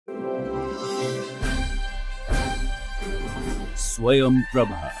Swayam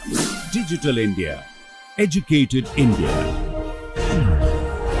Prabha. Digital India. Educated India.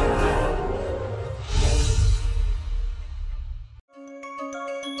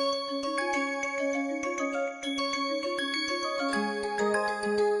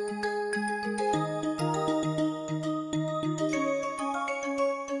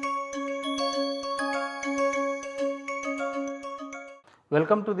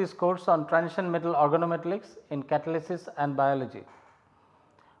 Welcome to this course on transition metal organometallics in catalysis and biology.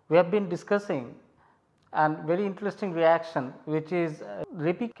 We have been discussing a very interesting reaction which is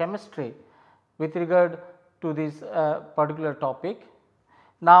Reppe chemistry with regard to this particular topic.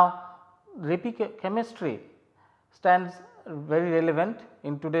 Now, Reppe chemistry stands very relevant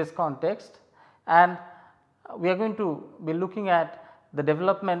in today's context, and we are going to be looking at the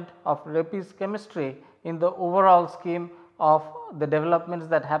development of Reppe's chemistry in the overall scheme of the developments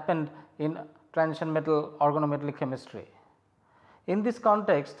that happened in transition metal organometallic chemistry. In this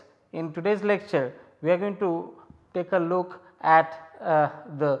context, in today's lecture, we are going to take a look at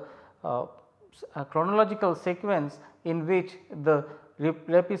the chronological sequence in which the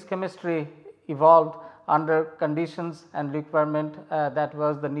Reppe's chemistry evolved under conditions and requirement that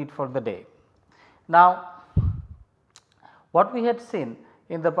was the need for the day. Now, what we had seen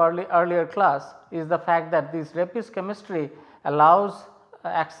in the earlier class is the fact that this Reppe's chemistry allows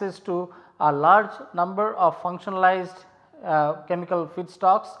access to a large number of functionalized chemical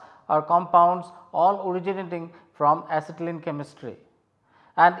feedstocks or compounds, all originating from acetylene chemistry.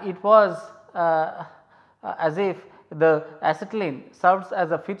 And it was as if the acetylene serves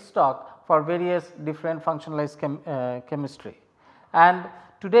as a feedstock for various different functionalized chemistry. And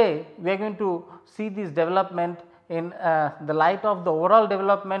today we are going to see this development in the light of the overall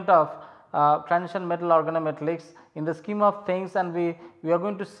development of transition metal organometallics in the scheme of things, and we are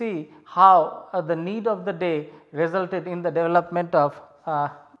going to see how the need of the day resulted in the development of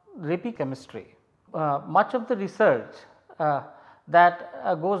Reppe chemistry. Much of the research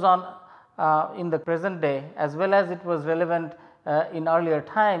that goes on in the present day, as well as it was relevant in earlier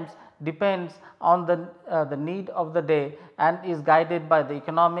times, depends on the need of the day and is guided by the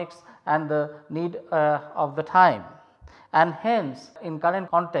economics and the need of the time. And hence, in current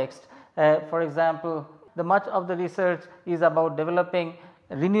context, for example, the much of the research is about developing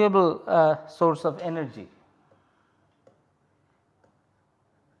renewable source of energy.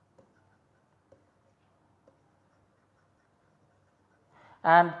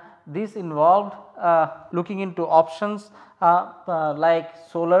 And this involved looking into options like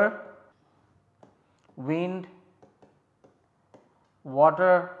solar, wind,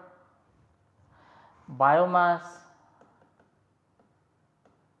 water, biomass,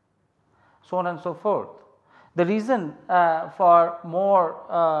 so on and so forth. The reason for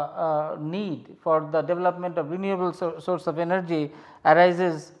more need for the development of renewable source of energy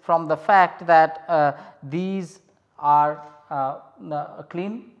arises from the fact that these are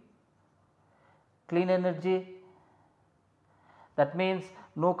clean energy. That means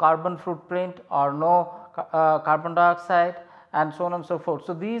no carbon footprint or no carbon dioxide and so on and so forth.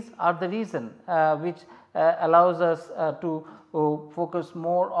 So, these are the reason which allows us to focus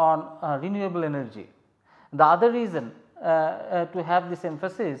more on renewable energy. The other reason to have this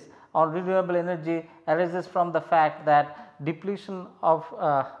emphasis on renewable energy arises from the fact that depletion of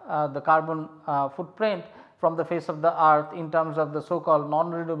the carbon footprint from the face of the earth in terms of the so called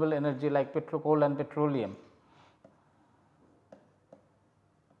non-renewable energy like coal and petroleum.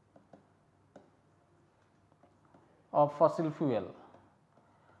 Of fossil fuel.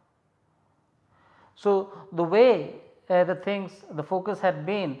 So, the way the focus had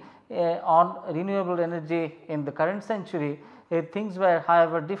been on renewable energy in the current century, things were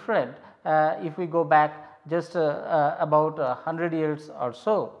however different if we go back just about 100 years or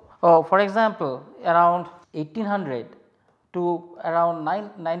so. For example, around 1800 to around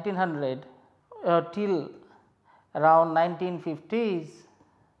 1900 till around 1950s,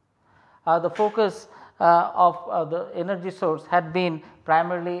 the focus of the energy source had been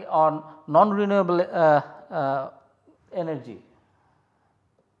primarily on non-renewable energy.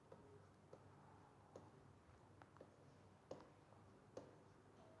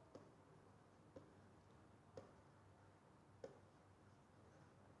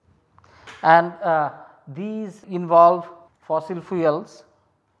 And these involve fossil fuels,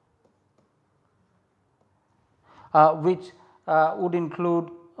 which would include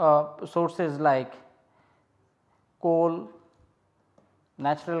sources like coal,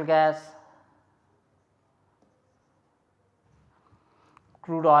 natural gas,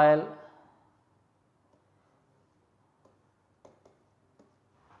 crude oil,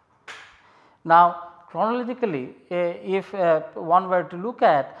 now chronologically, if one were to look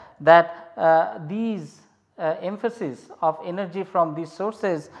at that, these emphasis of energy from these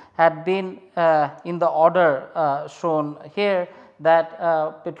sources had been in the order shown here,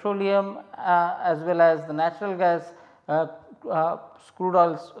 that petroleum as well as the natural gas crude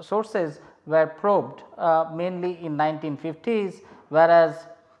oil sources were probed mainly in 1950s, whereas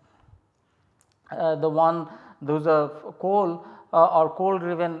those of coal or coal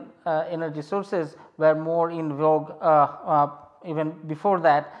driven energy sources were more in vogue even before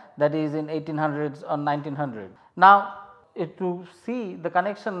that, that is in 1800s or 1900. Now, to see the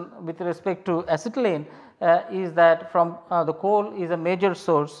connection with respect to acetylene is that from the coal is a major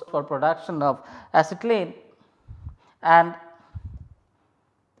source for production of acetylene, and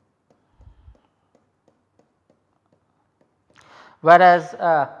whereas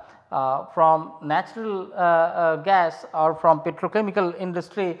from natural gas or from petrochemical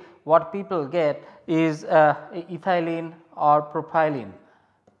industry, what people get is ethylene or propylene.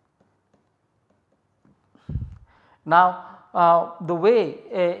 Now, the way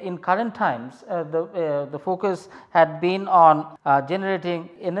in current times the focus had been on generating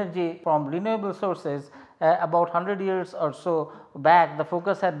energy from renewable sources. About 100 years or so back, the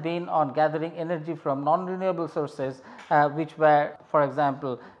focus had been on gathering energy from non-renewable sources, which were, for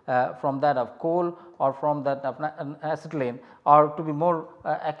example, from that of coal or from that of acetylene, or to be more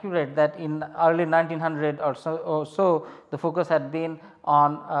accurate, that in early 1900 or so the focus had been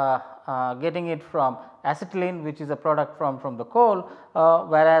on getting it from acetylene, which is a product from the coal,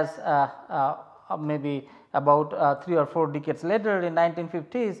 whereas maybe about 3 or 4 decades later in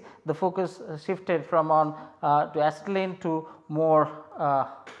 1950s, the focus shifted from on to acetylene to more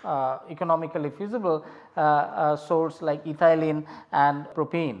economically feasible source like ethylene and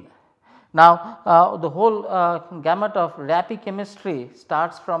propane. Now, the whole gamut of Reppe chemistry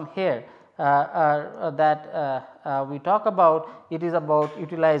starts from here that we talk about. It is about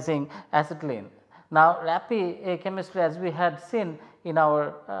utilizing acetylene. Now, Reppe chemistry, as we had seen in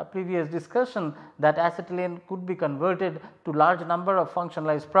our previous discussion, that acetylene could be converted to large number of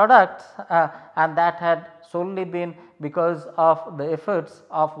functionalized products, and that had solely been because of the efforts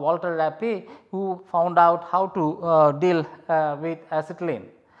of Walter Reppe, who found out how to deal with acetylene.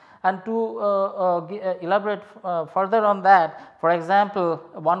 And to elaborate further on that, for example,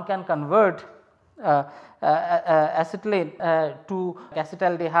 one can convert acetylene to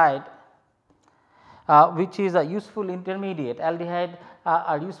acetaldehyde, which is a useful intermediate. Aldehyde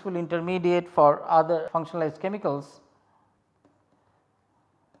are useful intermediate for other functionalized chemicals.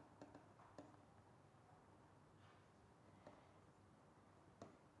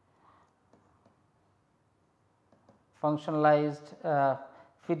 Functionalized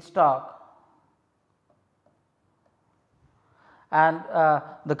feedstock, and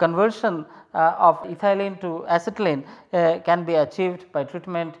the conversion of ethylene to acetylene can be achieved by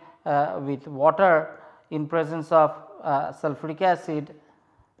treatment with water in presence of sulfuric acid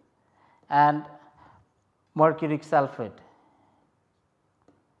and mercuric sulphate.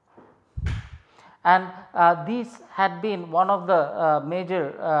 And these had been one of the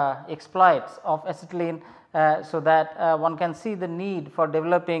major exploits of acetylene, so that one can see the need for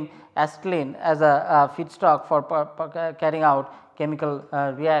developing acetylene as a feedstock for carrying out chemical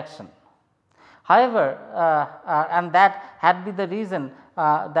reaction. However, and that had been the reason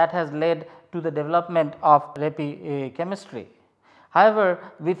that has led to the development of Reppe chemistry. However,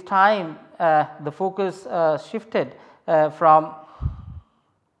 with time the focus shifted from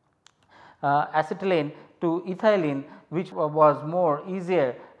acetylene to ethylene, which was more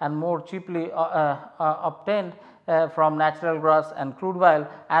easier and more cheaply obtained from natural gas and crude oil,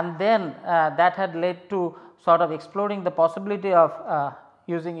 and then that had led to sort of exploring the possibility of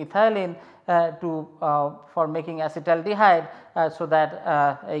using ethylene for making acetaldehyde, so that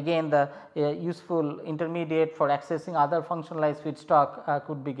again the useful intermediate for accessing other functionalized feedstock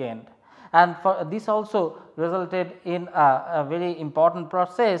could be gained. And for this also resulted in a very important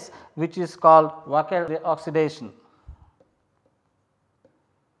process which is called Wacker oxidation.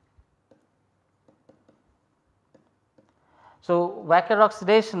 So, Wacker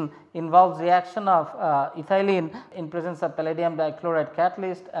oxidation involves reaction of ethylene in presence of palladium dichloride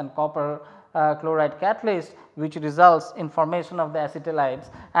catalyst and copper chloride catalyst, which results in formation of the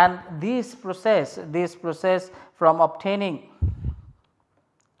acetylides, and this process from obtaining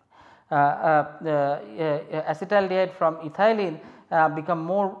acetaldehyde from ethylene become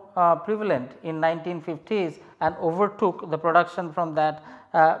more prevalent in 1950s and overtook the production from that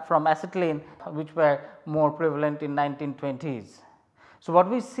from acetylene, which were more prevalent in 1920s. So, what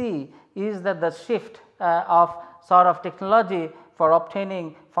we see is that the shift of sort of technology for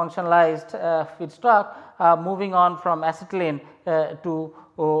obtaining functionalized feedstock, moving on from acetylene to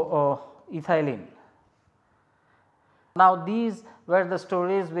ethylene. Now, these were the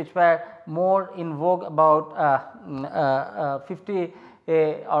stories which were more in vogue about 50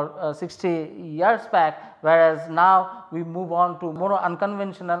 or 60 years back, whereas now we move on to more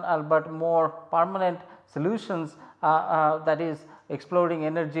unconventional but more permanent solutions, that is exploring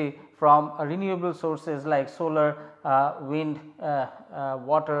energy from renewable sources like solar, wind,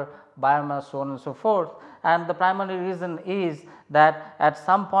 water, biomass, so on and so forth. And the primary reason is that at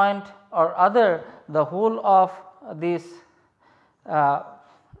some point or other, the whole of these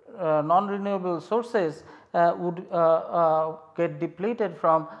non-renewable sources would get depleted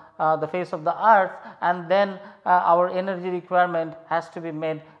from the face of the earth, and then our energy requirement has to be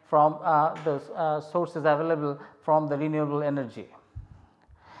made from the sources available from the renewable energy.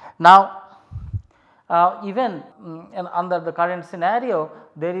 Now, even under the current scenario,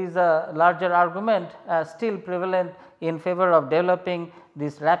 there is a larger argument still prevalent in favor of developing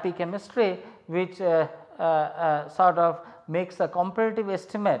this Reppe chemistry, which sort of makes a comparative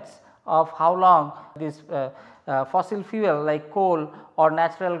estimates of how long this fossil fuel like coal or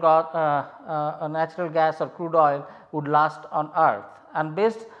natural gas or crude oil would last on earth. And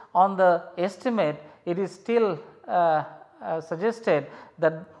based on the estimate, it is still suggested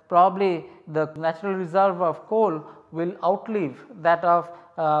that probably the natural reserve of coal will outlive that of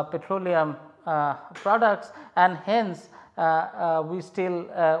petroleum products, and hence we still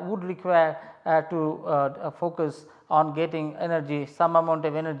would require to focus on getting energy, some amount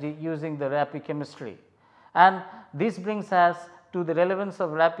of energy using the Reppe chemistry. And this brings us to the relevance of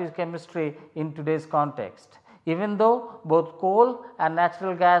Reppe chemistry in today's context. Even though both coal and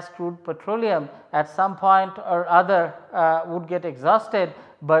natural gas, crude petroleum at some point or other would get exhausted,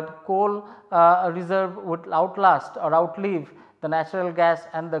 but coal reserve would outlast or outlive the natural gas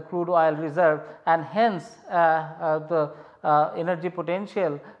and the crude oil reserve, and hence the energy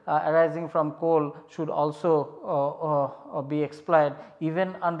potential arising from coal should also be exploited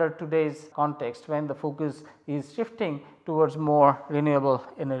even under today's context, when the focus is shifting towards more renewable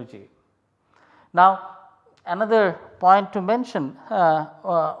energy. Now, another point to mention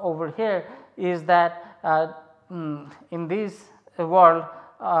over here is that in this world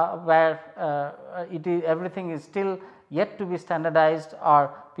where everything is still yet to be standardized,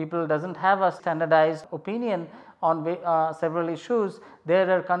 or people does not have a standardized opinion on several issues, there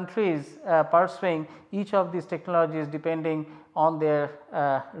are countries pursuing each of these technologies depending on their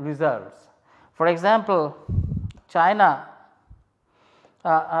reserves. For example, China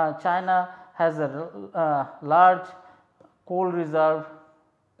has a large coal reserve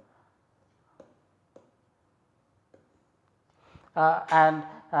and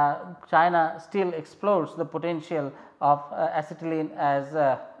China still explores the potential of acetylene as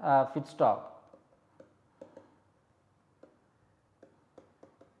a feedstock.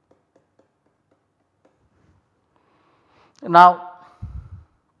 Now,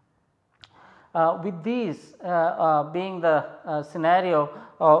 with these being the scenario,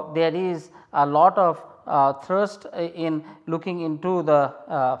 there is a lot of thrust in looking into the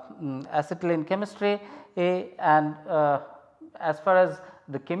acetylene chemistry, and as far as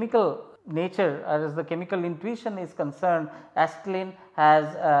the chemical nature, as the chemical intuition is concerned, acetylene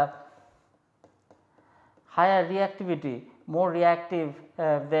has higher reactivity, more reactive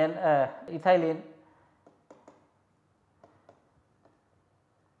than ethylene.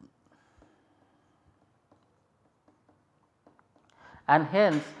 And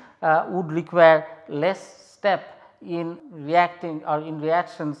hence would require less step in reacting or in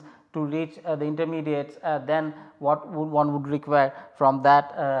reactions to reach the intermediates than what one would require from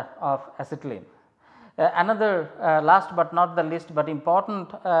that of acetylene. Another last but not the least but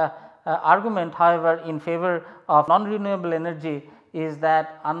important argument, however, in favor of non-renewable energy is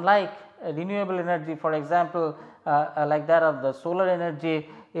that unlike renewable energy, for example, like that of the solar energy,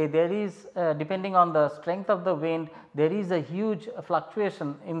 there is depending on the strength of the wind, there is a huge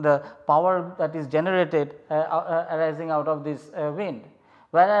fluctuation in the power that is generated arising out of this wind.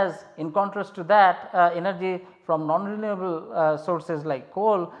 Whereas, in contrast to that, energy from non-renewable sources like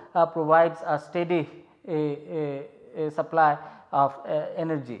coal provides a steady supply of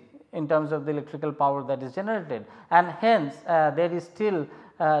energy in terms of the electrical power that is generated, and hence there is still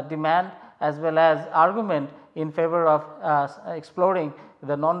demand as well as argument in favor of exploring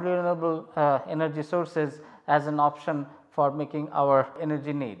the non-renewable energy sources as an option for making our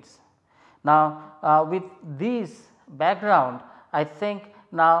energy needs. Now, with this background, I think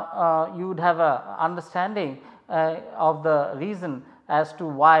now you would have a understanding of the reason as to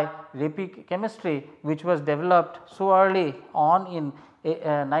why Reppe chemistry, which was developed so early on in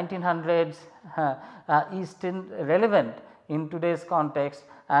 1900s is still relevant in today's context,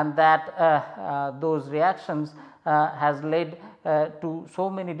 and that those reactions has led to so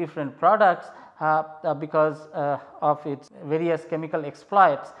many different products because of its various chemical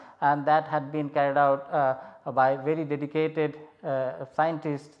exploits, and that had been carried out by very dedicated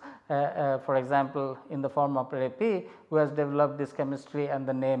scientists, for example, in the form of Reppe, who has developed this chemistry, and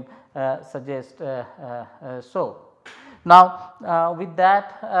the name suggests so. Now, with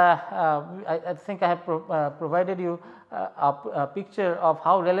that I think I have provided you a picture of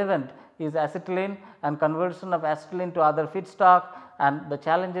how relevant is acetylene and conversion of acetylene to other feedstock, and the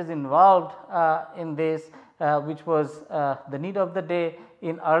challenges involved in this, which was the need of the day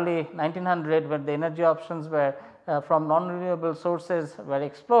in early 1900, when the energy options were from non-renewable sources were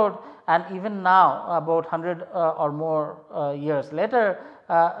explored, and even now about 100 or more years later,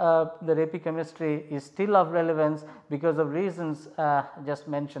 the Reppe chemistry is still of relevance because of reasons just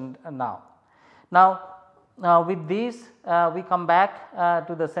mentioned now. Now, with these we come back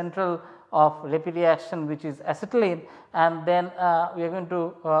to the central of Reppe reaction, which is acetylene, and then we are going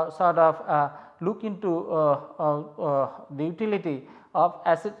to sort of look into the utility of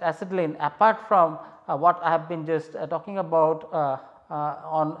acetylene apart from what I have been just talking about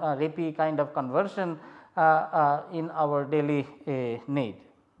on Reppe kind of conversion in our daily need.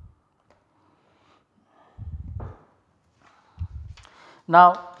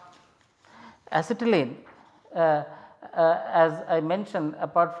 Now, acetylene, as I mentioned,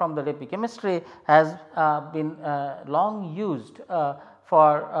 apart from the Reppe chemistry, has been long used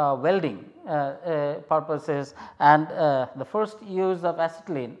for welding purposes, and the first use of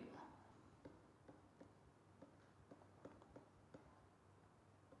acetylene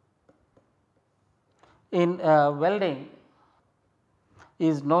in welding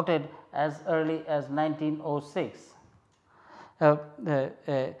is noted as early as 1906.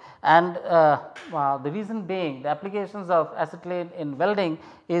 And the reason being, the applications of acetylene in welding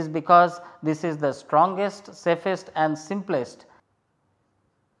is because this is the strongest, safest and simplest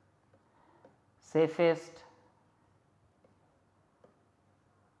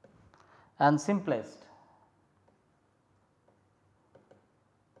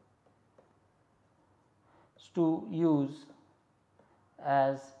to use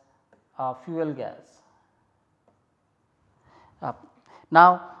as a fuel gas.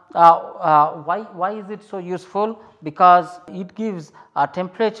 Now, why is it so useful? Because it gives a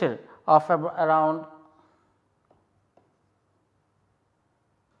temperature of around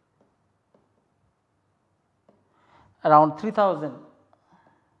 3000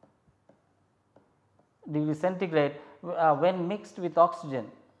 degree centigrade when mixed with oxygen.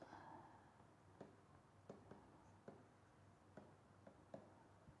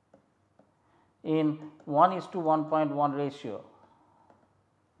 In 1:1.1 ratio.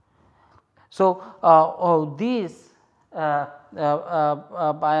 So, these by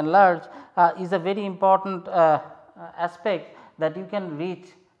and large is a very important aspect, that you can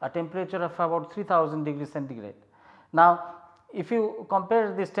reach a temperature of about 3000 degree centigrade. Now, if you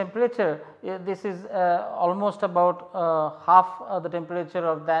compare this temperature, this is almost about half the temperature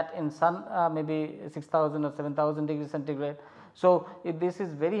of that in sun, maybe 6000 or 7000 degree centigrade. So, this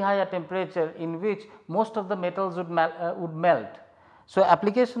is very high a temperature in which most of the metals would melt. So,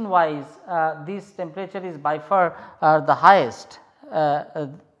 application wise this temperature is by far the highest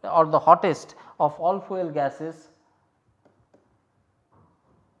or the hottest of all fuel gases.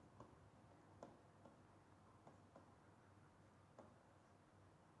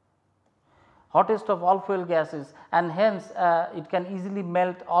 Hottest of all fuel gases, and hence it can easily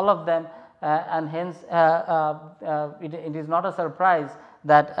melt all of them, and hence it is not a surprise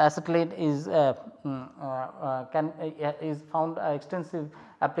that acetylene is found extensive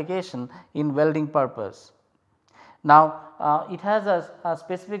application in welding purpose. Now, it has a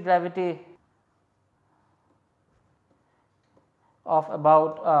specific gravity of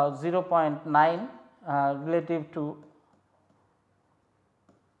about 0.9 relative to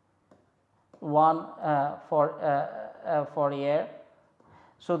 1 for air.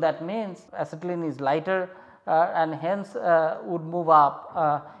 So, that means acetylene is lighter and hence would move up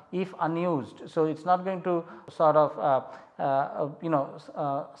if unused. So, it is not going to sort of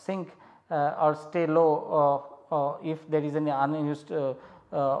sink or stay low if there is any unused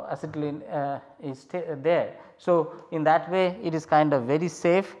acetylene is there. So, in that way it is kind of very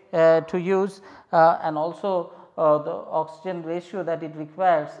safe to use, and also the oxygen ratio that it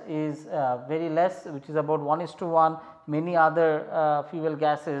requires is very less, which is about 1:1. Many other fuel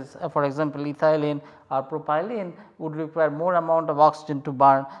gases, for example, ethylene or propylene, would require more amount of oxygen to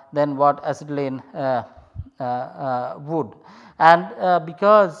burn than what acetylene wood. And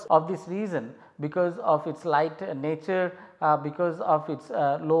because of this reason, because of its light nature, because of its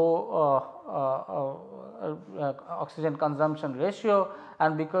low oxygen consumption ratio,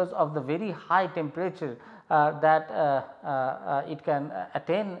 and because of the very high temperature that it can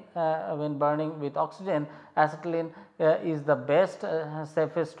attain when burning with oxygen, acetylene is the best,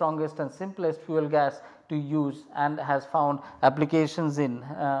 safest, strongest and simplest fuel gas to use, and has found applications in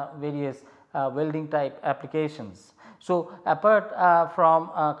various welding type applications. So, apart from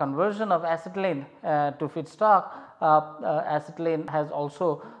conversion of acetylene to feedstock, acetylene has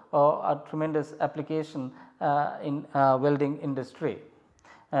also a tremendous application in welding industry.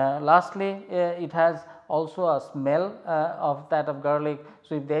 Lastly, it has also a smell of that of garlic.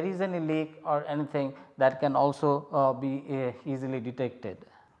 So, if there is any leak or anything, that can also be easily detected.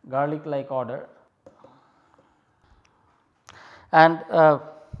 Garlic like odor. And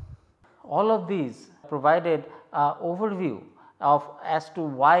all of these provided overview of as to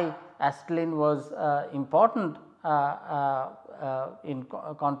why acetylene was important in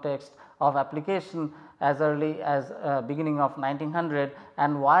context of application as early as beginning of 1900,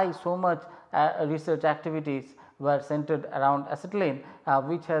 and why so much research activities were centered around acetylene,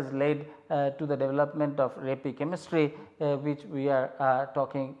 which has led to the development of Reppe chemistry, which we are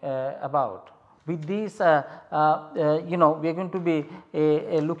talking about. With these, we are going to be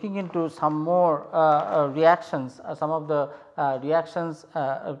looking into some more reactions, some of the reactions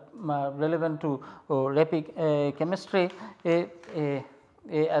relevant to Reppe chemistry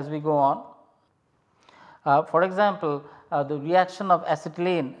as we go on. For example, the reaction of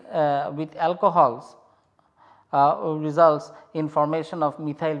acetylene with alcohols results in formation of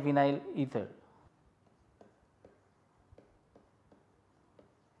methyl vinyl ether.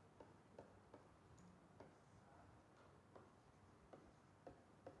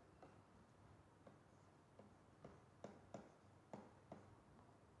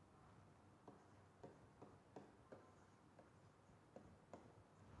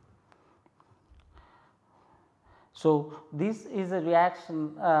 So, this is a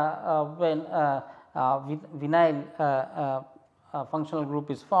reaction when vinyl functional group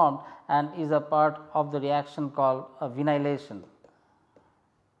is formed, and is a part of the reaction called vinylation.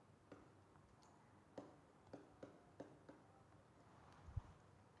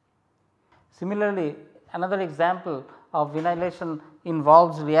 Similarly, another example of vinylation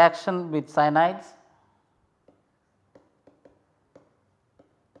involves reaction with cyanides.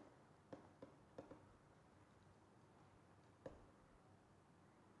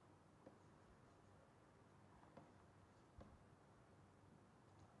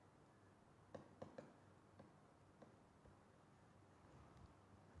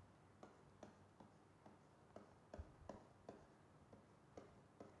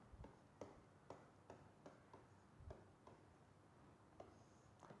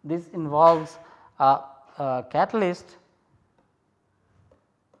 This involves a catalyst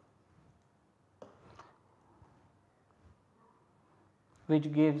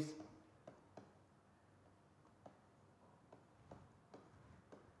which gives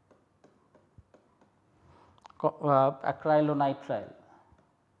acrylonitrile.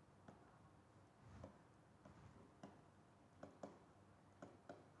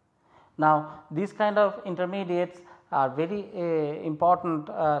 Now, these kind of intermediates are very important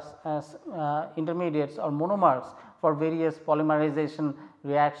intermediates or monomers for various polymerization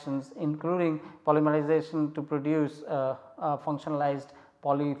reactions, including polymerization to produce functionalized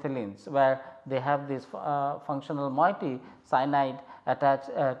polyethylenes, where they have this functional moiety cyanide attached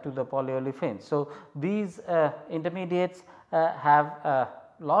to the polyolefins. So, these intermediates have a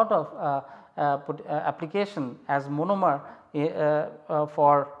lot of application as monomer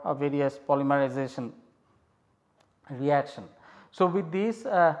for various polymerization reaction. So, with this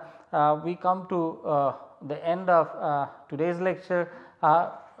we come to the end of today's lecture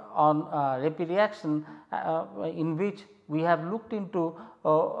on Reppe reaction, in which we have looked into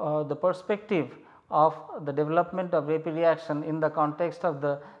the perspective of the development of Reppe reaction in the context of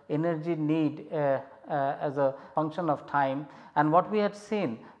the energy need as a function of time. And what we had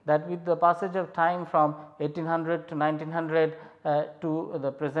seen, that with the passage of time from 1800 to 1900 to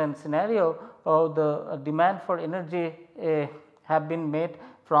the present scenario, the demand for energy have been met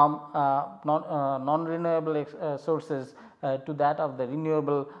from non-renewable sources to that of the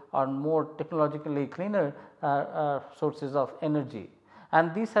renewable or more technologically cleaner sources of energy.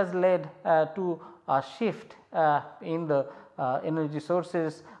 And this has led to a shift in the energy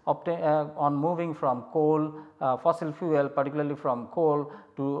sources on moving from coal, fossil fuel, particularly from coal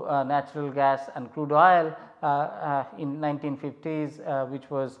to natural gas and crude oil in 1950s, which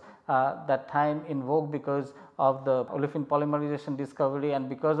was that time in vogue because of the olefin polymerization discovery and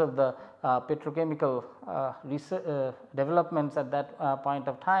because of the petrochemical developments at that point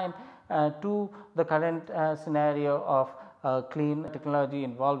of time, to the current scenario of clean technology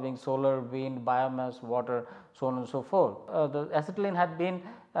involving solar, wind, biomass, water, so on and so forth. The acetylene had been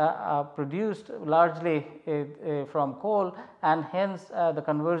produced largely from coal, and hence the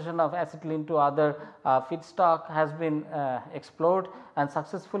conversion of acetylene to other feedstock has been explored and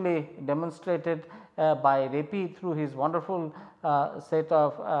successfully demonstrated by Reppe through his wonderful set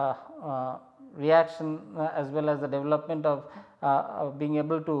of reaction as well as the development of being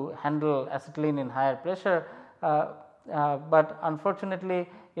able to handle acetylene in higher pressure. But unfortunately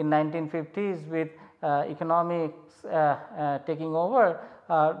in 1950s, with economics taking over,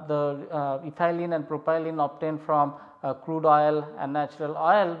 the ethylene and propylene obtained from crude oil and natural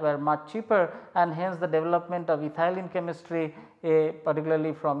oil were much cheaper, and hence the development of ethylene chemistry,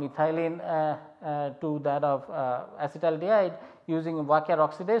 particularly from ethylene to that of acetaldehyde using Wacker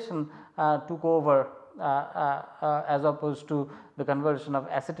oxidation, took over as opposed to the conversion of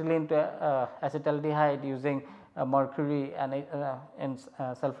acetylene to acetaldehyde using mercury and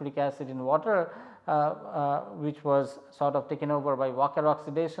sulfuric acid in water, which was sort of taken over by Wacker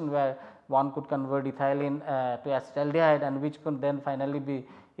oxidation, where one could convert ethylene to acetaldehyde, and which could then finally be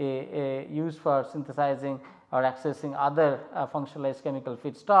used for synthesizing or accessing other functionalized chemical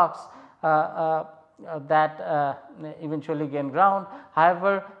feedstocks that eventually gain ground.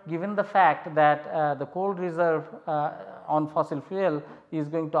 However, given the fact that the coal reserve on fossil fuel is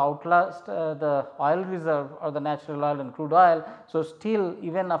going to outlast the oil reserve or the natural oil and crude oil, so still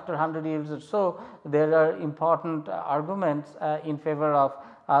even after 100 years or so, there are important arguments in favor of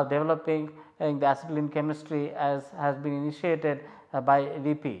developing the acetylene chemistry as has been initiated by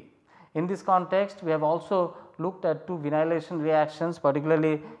Reppe. In this context, we have also looked at two vinylation reactions,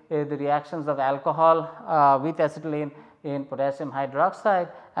 particularly the reactions of alcohol with acetylene in potassium hydroxide,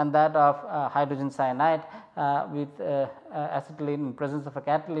 and that of hydrogen cyanide with acetylene in presence of a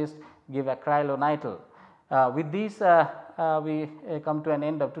catalyst give acrylonitrile. With these we come to an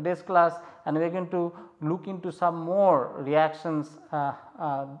end of today's class, and we are going to look into some more reactions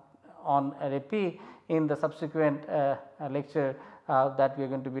on Reppe in the subsequent lecture that we are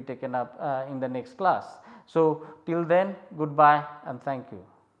going to be taken up in the next class. So, till then, goodbye and thank you.